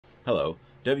Hello,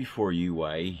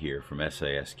 W4UYE here from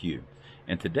SASQ,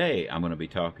 and today I'm going to be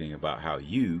talking about how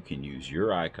you can use your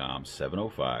Icom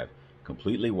 705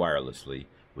 completely wirelessly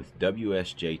with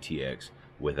WSJT-X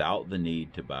without the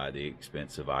need to buy the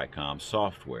expensive Icom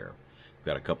software. I've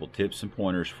got a couple tips and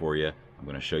pointers for you. I'm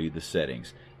going to show you the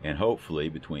settings, and hopefully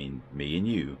between me and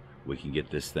you, we can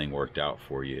get this thing worked out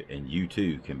for you, and you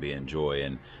too can be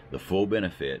enjoying the full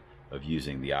benefit of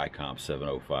using the Icom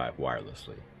 705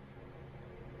 wirelessly.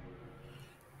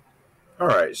 All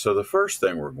right, so the first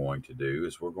thing we're going to do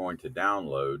is we're going to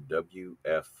download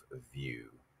WFView.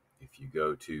 If you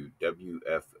go to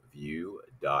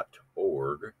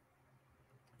WFView.org,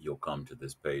 you'll come to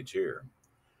this page here.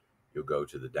 You'll go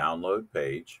to the download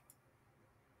page,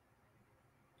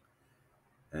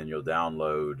 and you'll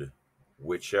download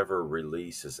whichever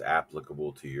release is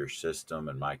applicable to your system.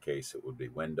 In my case, it would be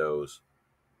Windows.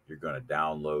 You're going to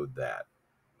download that.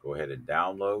 Go ahead and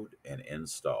download and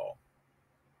install.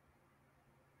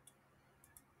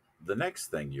 The next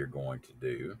thing you're going to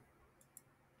do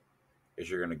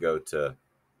is you're going to go to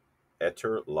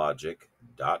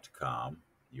etterlogic.com.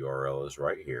 URL is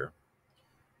right here.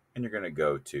 And you're going to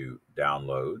go to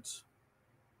Downloads.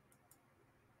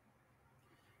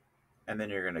 And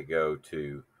then you're going to go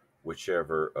to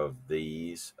whichever of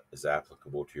these is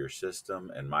applicable to your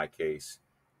system. In my case,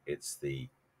 it's the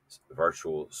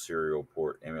Virtual Serial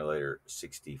Port Emulator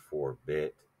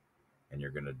 64-bit. And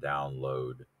you're going to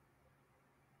download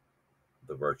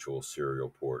the Virtual Serial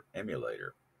Port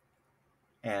Emulator.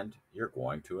 And you're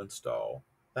going to install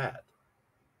that.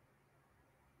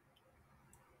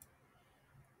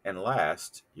 And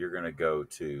last, you're going to go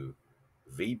to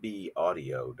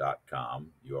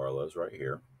vbaudio.com. URL is right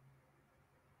here.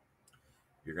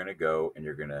 You're going to go and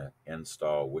you're going to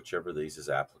install whichever of these is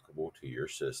applicable to your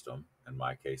system. In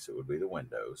my case, it would be the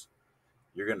Windows.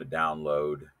 You're going to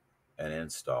download and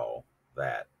install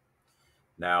that.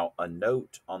 Now, a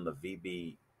note on the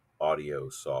VB Audio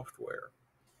software.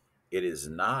 It is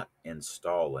not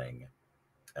installing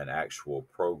an actual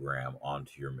program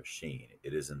onto your machine.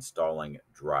 It is installing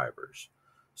drivers.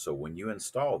 So when you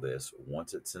install this,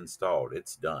 once it's installed,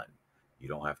 it's done. You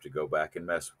don't have to go back and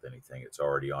mess with anything. It's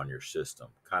already on your system,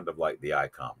 kind of like the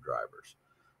Icom drivers.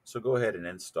 So go ahead and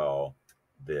install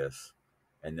this,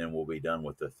 and then we'll be done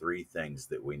with the three things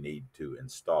that we need to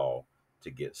install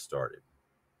to get started.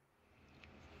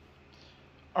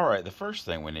 All right, the first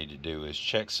thing we need to do is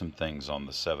check some things on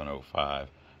the 705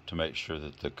 to make sure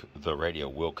that the radio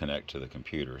will connect to the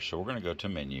computer. So we're going to go to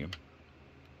Menu.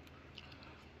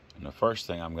 And the first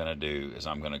thing I'm going to do is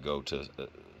I'm going to go to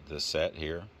the set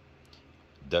here,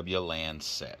 WLAN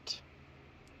set.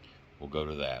 We'll go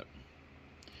to that.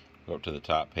 Go up to the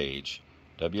top page.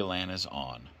 WLAN is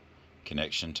on.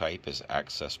 Connection type is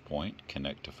access point,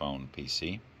 connect to phone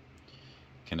PC.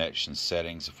 Connection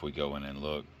settings, if we go in and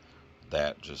look,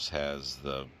 that just has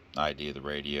the ID of the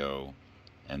radio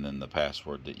and then the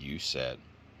password that you set.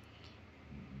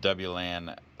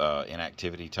 WLAN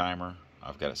inactivity timer,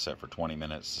 I've got it set for 20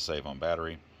 minutes to save on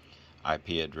battery.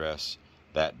 IP address,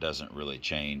 that doesn't really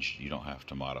change. You don't have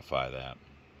to modify that.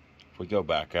 If we go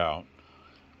back out,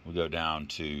 we go down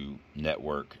to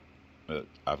network.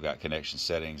 I've got connection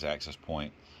settings, access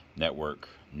point, network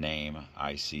name,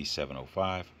 IC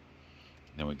 705.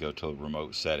 Then we go to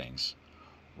remote settings.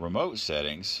 Remote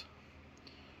settings,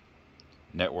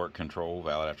 network control,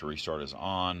 valid after restart is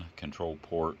on. Control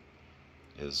port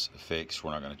is fixed.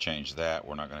 We're not going to change that.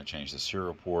 We're not going to change the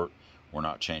serial port. We're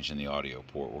not changing the audio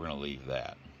port. We're going to leave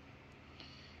that.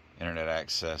 Internet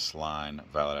access line,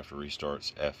 valid after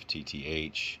restarts,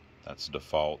 FTTH. That's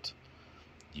default.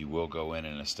 You will go in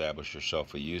and establish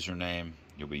yourself a username.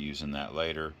 You'll be using that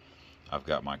later. I've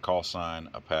got my call sign,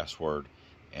 a password,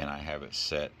 and I have it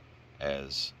set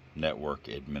as network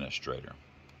administrator.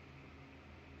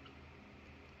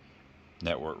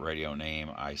 Network radio name,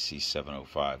 IC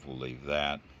 705. We'll leave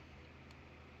that.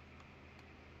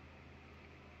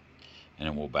 And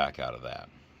then we'll back out of that.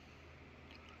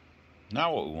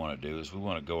 Now what we want to do is we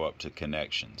want to go up to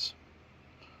connections.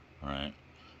 All right.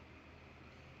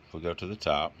 If we go to the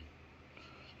top,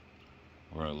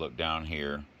 we're going to look down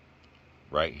here.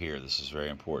 Right here, this is very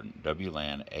important.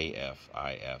 WLAN AF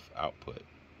IF output.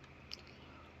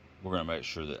 We're going to make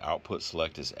sure that output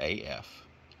select is AF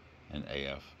and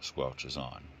AF squelch is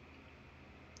on.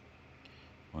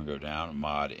 We're going to go down,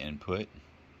 mod input.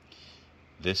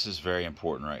 This is very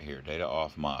important right here. Data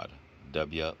off mod,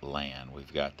 WLAN.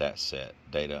 We've got that set.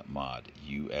 Data mod,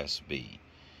 USB.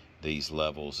 These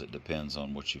levels, it depends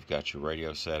on what you've got your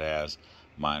radio set as.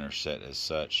 Mine are set as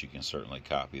such. You can certainly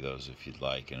copy those if you'd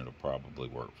like, and it'll probably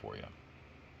work for you.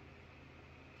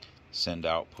 Send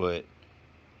output,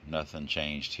 Nothing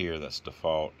changed here. That's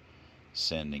default.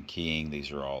 Send and keying,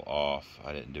 these are all off.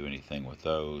 I didn't do anything with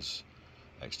those.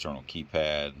 External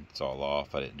keypad, it's all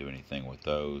off. I didn't do anything with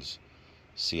those.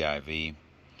 CIV,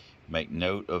 make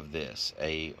note of this,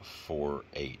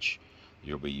 A4H.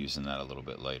 You'll be using that a little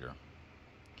bit later.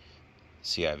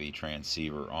 CIV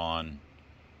transceiver on.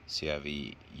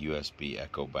 CIV USB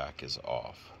echo back is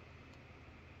off.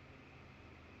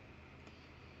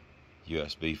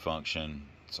 USB function,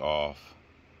 it's off.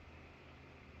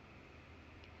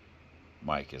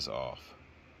 Mic is off.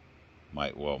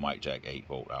 Mic jack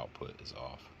 8-volt output is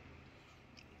off.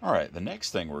 Alright, the next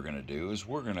thing we're going to do is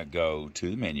we're going to go to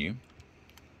the menu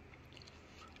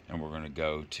and we're going to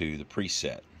go to the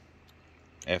preset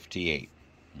FT8.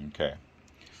 Okay.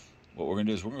 What we're going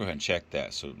to do is we're going to go ahead and check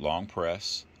that. So long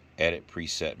press, edit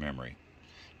preset memory.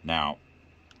 Now,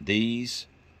 these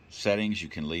settings, you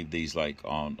can leave these like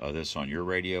on this on your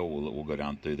radio. We'll go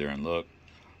down through there and look.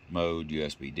 Mode,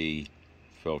 USB-D,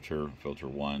 filter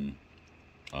 1,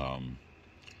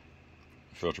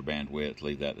 filter bandwidth,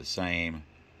 leave that the same.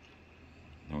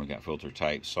 Then we got filter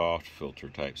type soft,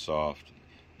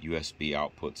 USB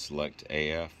output select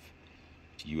AF,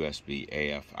 USB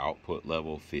AF output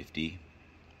level 50,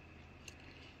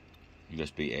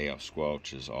 USB AF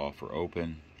squelch is off or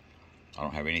open. I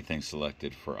don't have anything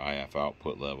selected for IF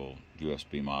output level,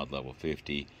 USB mod level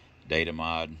 50, data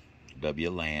mod,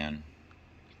 WLAN,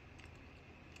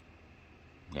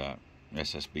 got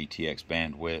SSB-TX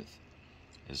bandwidth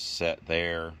is set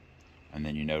there, and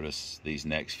then you notice these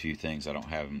next few things I don't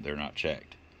have them, they're not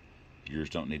checked. Yours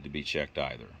don't need to be checked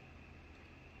either.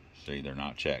 See, they're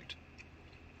not checked.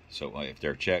 So if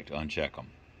they're checked, uncheck them.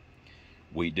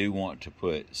 We do want to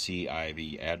put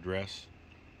CIV address,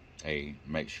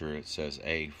 make sure it says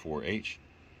A4H.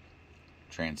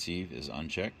 Transceive is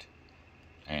unchecked,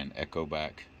 and echo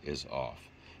back is off.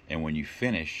 And when you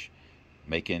finish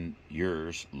making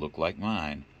yours look like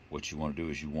mine, what you want to do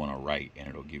is you want to write, and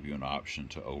it'll give you an option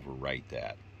to overwrite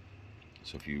that.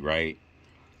 So if you write,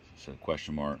 so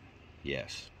question mark,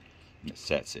 yes, and it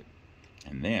sets it,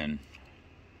 and then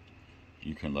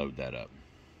you can load that up.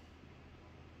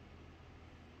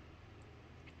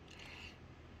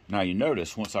 Now you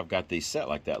notice once I've got these set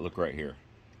like that, look right here,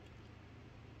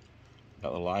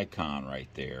 that little icon right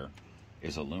there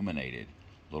is illuminated,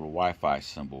 little Wi-Fi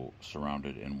symbol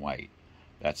surrounded in white.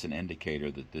 That's an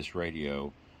indicator that this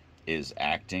radio is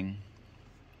acting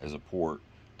as a port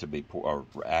to be, or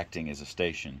acting as a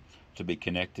station to be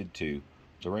connected to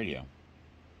the radio.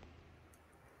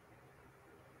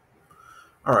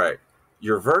 All right,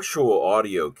 your virtual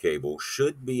audio cable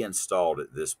should be installed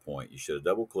at this point. You should have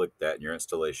double-clicked that in your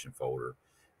installation folder,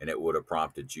 and it would have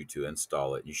prompted you to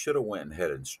install it. You should have went ahead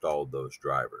and installed those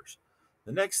drivers.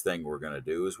 The next thing we're going to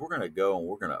do is we're going to go and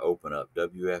we're going to open up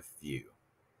WFView.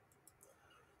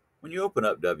 When you open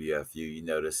up WFView, you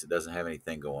notice it doesn't have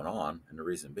anything going on, and the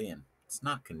reason being, it's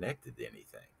not connected to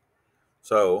anything.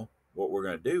 So what we're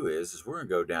going to do is we're going to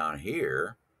go down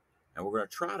here, and we're going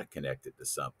to try to connect it to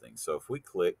something. So if we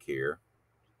click here,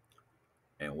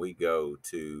 and we go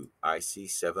to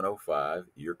IC705,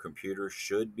 your computer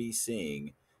should be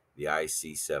seeing the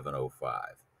IC705.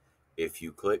 If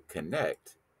you click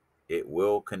connect, it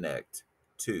will connect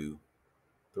to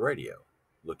the radio.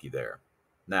 Looky there.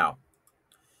 Now,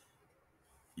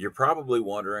 you're probably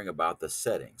wondering about the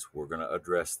settings. We're going to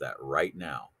address that right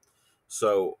now.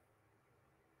 So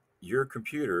your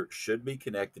computer should be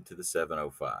connected to the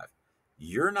 705.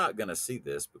 You're not going to see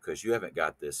this because you haven't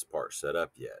got this part set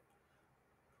up yet.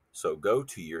 So go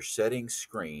to your settings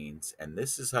screens, and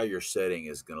this is how your setting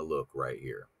is going to look right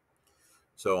here.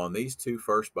 So on these two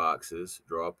first boxes,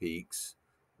 draw peaks,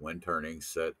 when turning,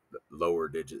 set lower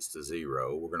digits to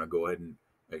 0. We're going to go ahead and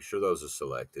make sure those are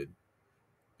selected.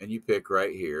 And you pick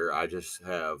right here. I just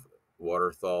have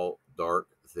waterfall dark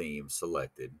theme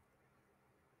selected.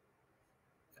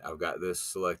 I've got this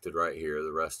selected right here.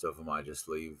 The rest of them I just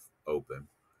leave open.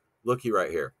 Looky right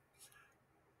here.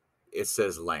 It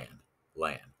says LAN.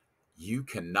 You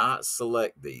cannot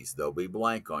select these. They'll be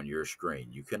blank on your screen.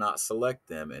 You cannot select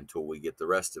them until we get the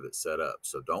rest of it set up.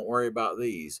 So don't worry about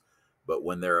these, but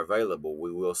when they're available,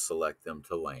 we will select them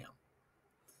to LAN.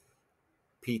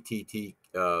 PTT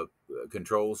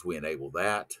controls, we enable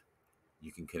that.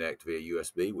 You can connect via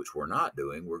USB, which we're not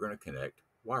doing. We're going to connect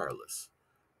wireless.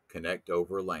 Connect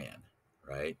over LAN,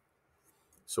 right?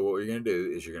 So what you're going to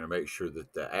do is you're going to make sure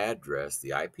that the address, the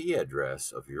IP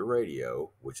address of your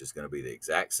radio, which is going to be the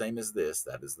exact same as this,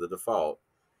 that is the default,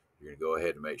 you're going to go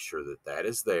ahead and make sure that that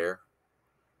is there.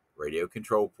 Radio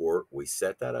control port, we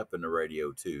set that up in the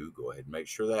radio too. Go ahead and make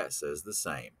sure that says the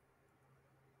same.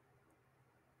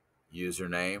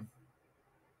 Username,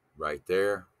 right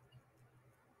there.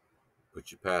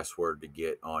 Put your password to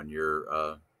get on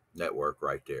your network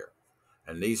right there.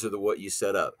 And these are what you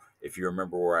set up. If you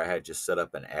remember where I had just set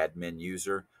up an admin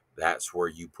user, that's where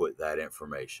you put that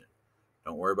information.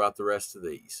 Don't worry about the rest of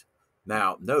these.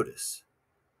 Now, notice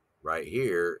right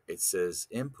here, it says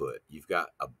input. You've got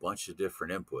a bunch of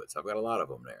different inputs. I've got a lot of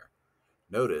them there.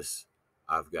 Notice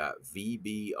I've got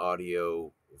VB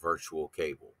audio virtual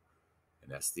cable,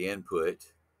 and that's the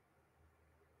input,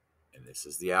 and this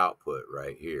is the output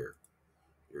right here.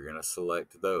 You're going to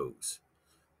select those.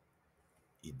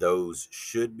 Those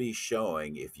should be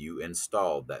showing if you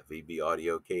installed that VB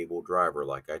audio cable driver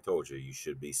like I told you, you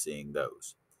should be seeing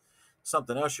those.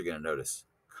 Something else you're going to notice,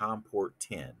 COM port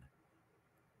 10.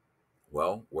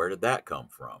 Well, where did that come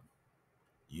from?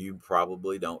 You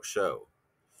probably don't show.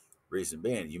 Reason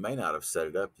being, you may not have set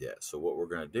it up yet. So what we're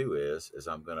going to do is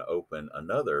I'm going to open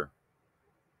another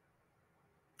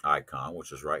icon,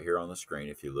 which is right here on the screen.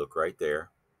 If you look right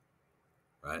there,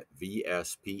 right,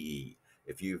 VSPE.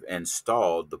 If you've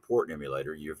installed the port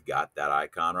emulator, you've got that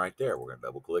icon right there. We're going to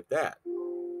double click that.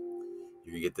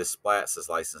 You're going to get this splat, says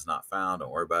license not found.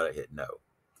 Don't worry about it. Hit no.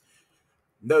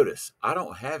 Notice I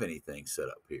don't have anything set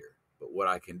up here. But what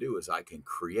I can do is I can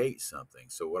create something.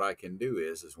 So what I can do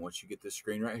is once you get this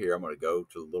screen right here, I'm going to go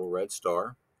to the little red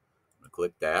star. I'm going to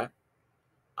click that.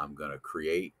 I'm going to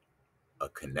create a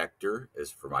connector as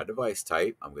for my device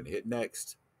type. I'm going to hit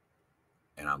next.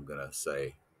 And I'm going to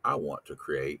say, I want to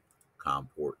create COM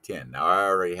port 10. Now I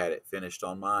already had it finished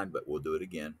on mine, but we'll do it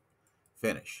again.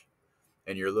 Finish.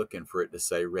 And you're looking for it to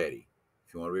say ready.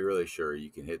 If you want to be really sure, you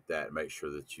can hit that and make sure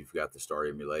that you've got the start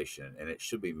emulation, and it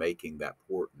should be making that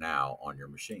port now on your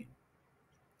machine.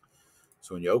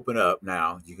 So when you open up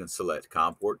now, you can select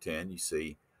COM port 10. You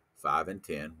see 5 and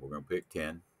 10. We're going to pick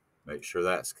 10. Make sure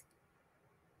that's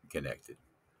connected.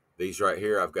 These right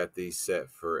here, I've got these set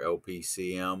for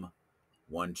LPCM,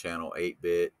 1 channel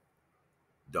 8-bit.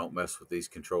 Don't mess with these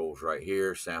controls right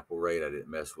here. Sample rate, I didn't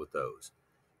mess with those.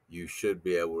 You should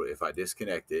be able to, if I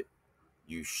disconnect it,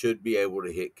 you should be able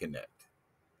to hit connect.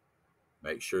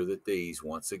 Make sure that these,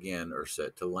 once again, are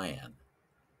set to LAN.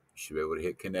 You should be able to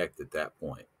hit connect at that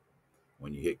point.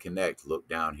 When you hit connect, look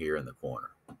down here in the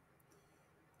corner.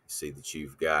 See that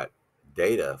you've got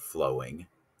data flowing,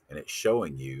 and it's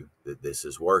showing you that this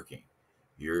is working.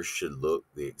 Yours should look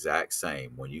the exact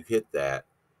same. When you hit that,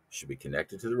 it should be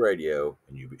connected to the radio,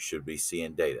 and you should be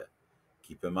seeing data.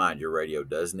 Keep in mind, your radio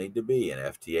does need to be in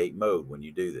FT8 mode when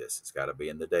you do this. It's got to be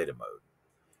in the data mode.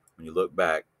 When you look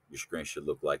back, your screen should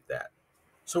look like that.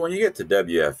 So when you get to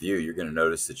WFView, you're going to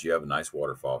notice that you have a nice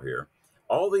waterfall here.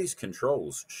 All these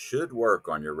controls should work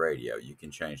on your radio. You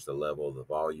can change the level, the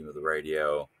volume of the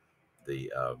radio,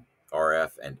 the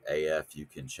RF and AF. You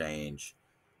can change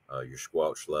your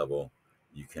squelch level.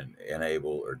 You can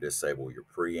enable or disable your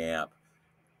preamp.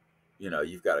 You know,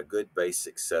 you've got a good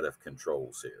basic set of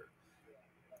controls here.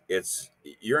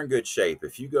 You're in good shape.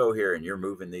 If you go here and you're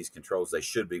moving these controls, they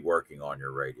should be working on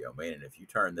your radio. Meaning, if you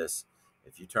turn this,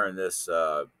 turn the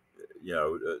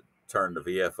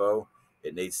VFO,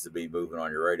 it needs to be moving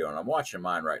on your radio. And I'm watching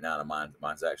mine right now, and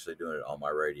mine's actually doing it on my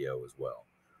radio as well.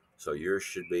 So yours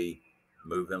should be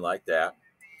moving like that,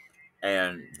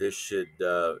 and this should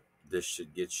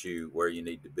get you where you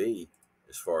need to be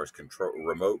as far as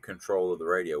remote control of the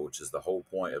radio, which is the whole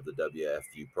point of the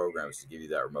WFView program, is to give you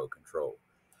that remote control.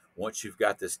 Once you've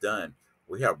got this done,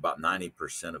 we have about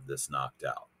 90% of this knocked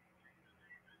out.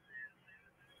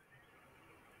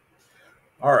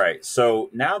 All right, so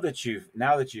now that you've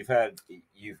got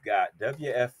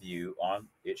WFView on,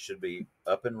 it should be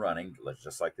up and running,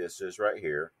 just like this is right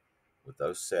here, with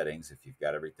those settings. If you've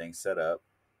got everything set up,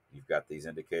 you've got these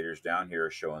indicators down here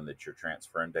showing that you're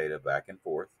transferring data back and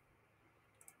forth.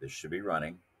 This should be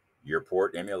running. Your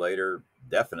port emulator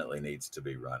definitely needs to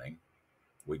be running.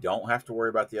 We don't have to worry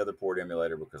about the other port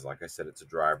emulator because, like I said, it's a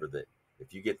driver that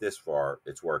if you get this far,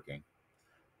 it's working.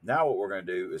 Now what we're going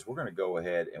to do is we're going to go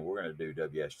ahead and we're going to do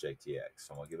WSJT-X.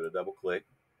 So I'm going to give it a double click.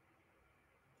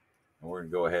 And we're going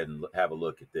to go ahead and have a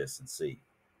look at this and see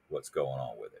what's going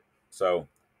on with it. So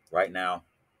right now,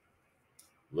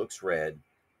 looks red.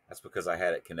 That's because I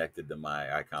had it connected to my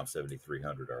Icom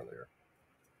 7300 earlier.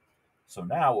 So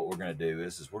now what we're going to do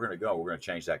is we're going to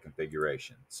change that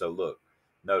configuration. So look,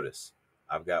 notice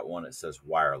I've got one that says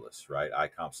wireless, right?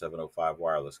 Icom 705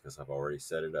 wireless, because I've already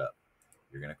set it up.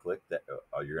 You're going to click that.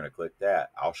 You're going to click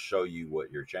that. I'll show you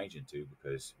what you're changing to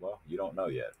because, well, you don't know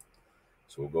yet.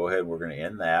 So we'll go ahead and we're going to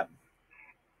end that.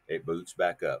 It boots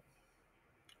back up.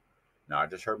 Now I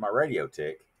just heard my radio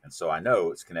tick, and so I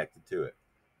know it's connected to it.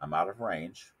 I'm out of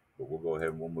range, but we'll go ahead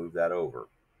and we'll move that over.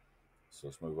 So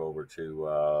let's move over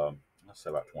to, let's say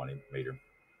about 20 meter.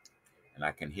 And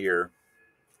I can hear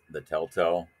the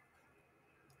telltale.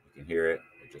 You can hear it.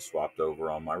 It just swapped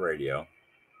over on my radio.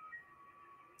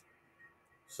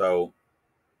 So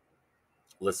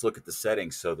let's look at the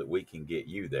settings so that we can get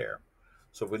you there.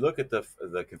 So if we look at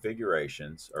the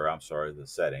configurations, or I'm sorry, the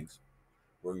settings,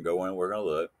 we're going to go in, we're going to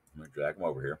look. I'm going to drag them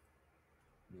over here.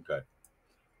 Okay.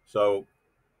 So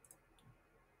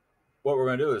what we're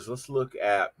going to do is let's look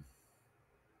at,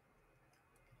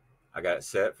 I got it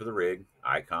set for the rig,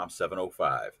 Icom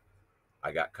 705.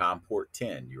 I got COM port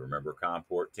 10. You remember COM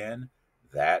port 10?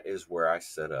 That is where I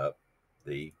set up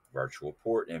the virtual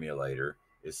port emulator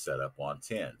is set up on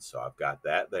 10. So I've got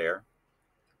that there.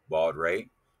 Baud rate,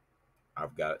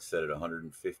 I've got it set at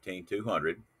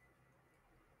 115,200.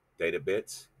 Data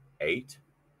bits, 8.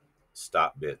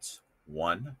 Stop bits,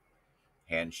 1.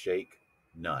 Handshake,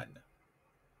 none.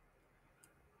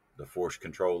 The force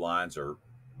control lines are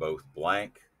both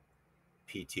blank.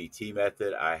 PTT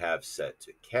method I have set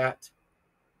to cat.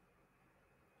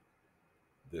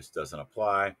 This doesn't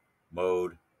apply.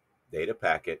 Mode, data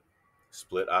packet,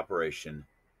 split operation,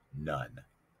 none.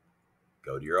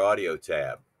 Go to your audio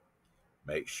tab.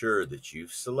 Make sure that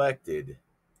you've selected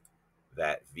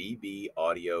that VB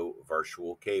audio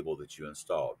virtual cable that you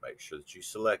installed. Make sure that you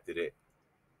selected it.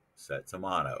 Set to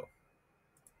mono.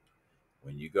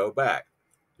 When you go back,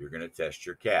 you're going to test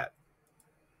your cat.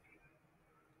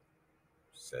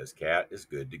 Says cat is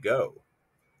good to go.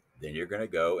 Then you're going to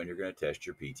go and you're going to test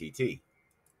your PTT.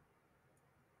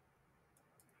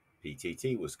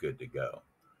 PTT was good to go.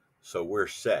 So we're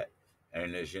set.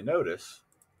 And as you notice,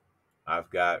 I've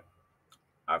got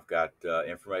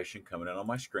information coming in on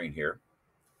my screen here.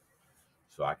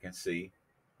 So I can see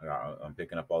I'm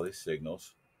picking up all these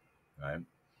signals, right?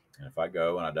 And if I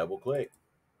go and I double click,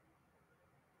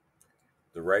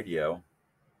 the radio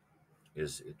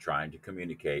is trying to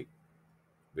communicate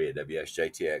via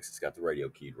WSJT-X. It's got the radio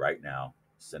keyed right now,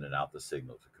 sending out the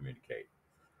signal to communicate.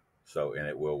 So, and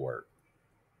it will work.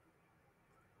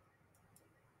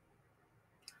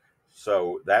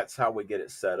 So that's how we get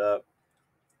it set up.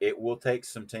 It will take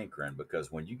some tinkering,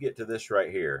 because when you get to this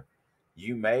right here,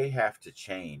 you may have to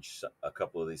change a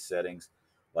couple of these settings.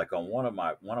 Like on one of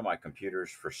my computers,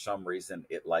 for some reason,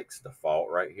 it likes default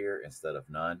right here instead of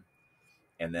none.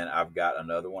 And then I've got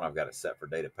another one. I've got it set for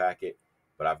data packet,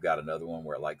 but I've got another one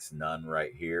where it likes none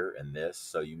right here and this.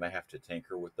 So you may have to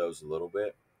tinker with those a little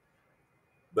bit.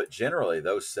 But generally,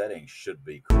 those settings should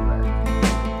be correct.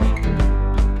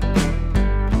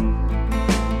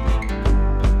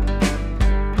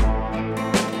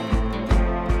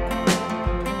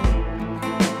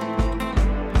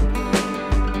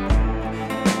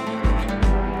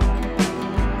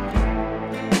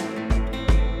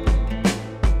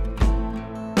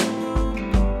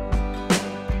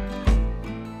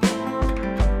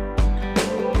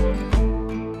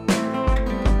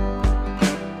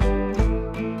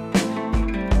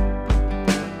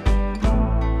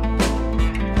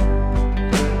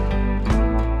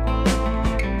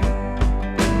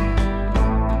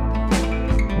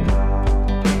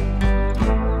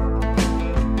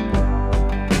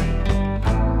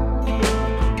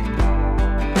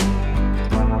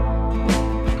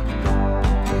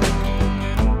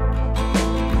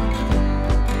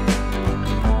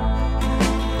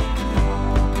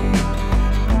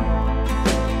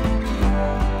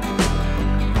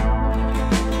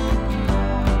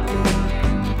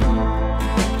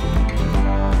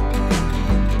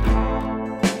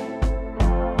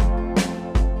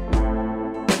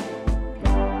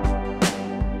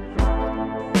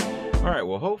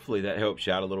 Well, hopefully that helps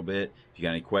you out a little bit. If you got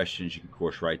any questions, you can of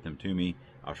course write them to me.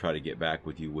 I'll try to get back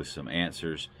with you with some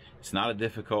answers. It's not a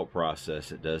difficult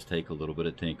process. It does take a little bit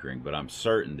of tinkering, but I'm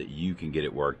certain that you can get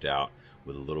it worked out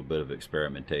with a little bit of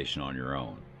experimentation on your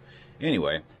own.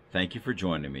 Anyway, thank you for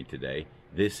joining me today.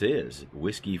 This is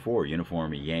Whiskey 4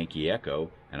 Uniform Yankee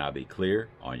Echo, and I'll be clear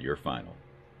on your final.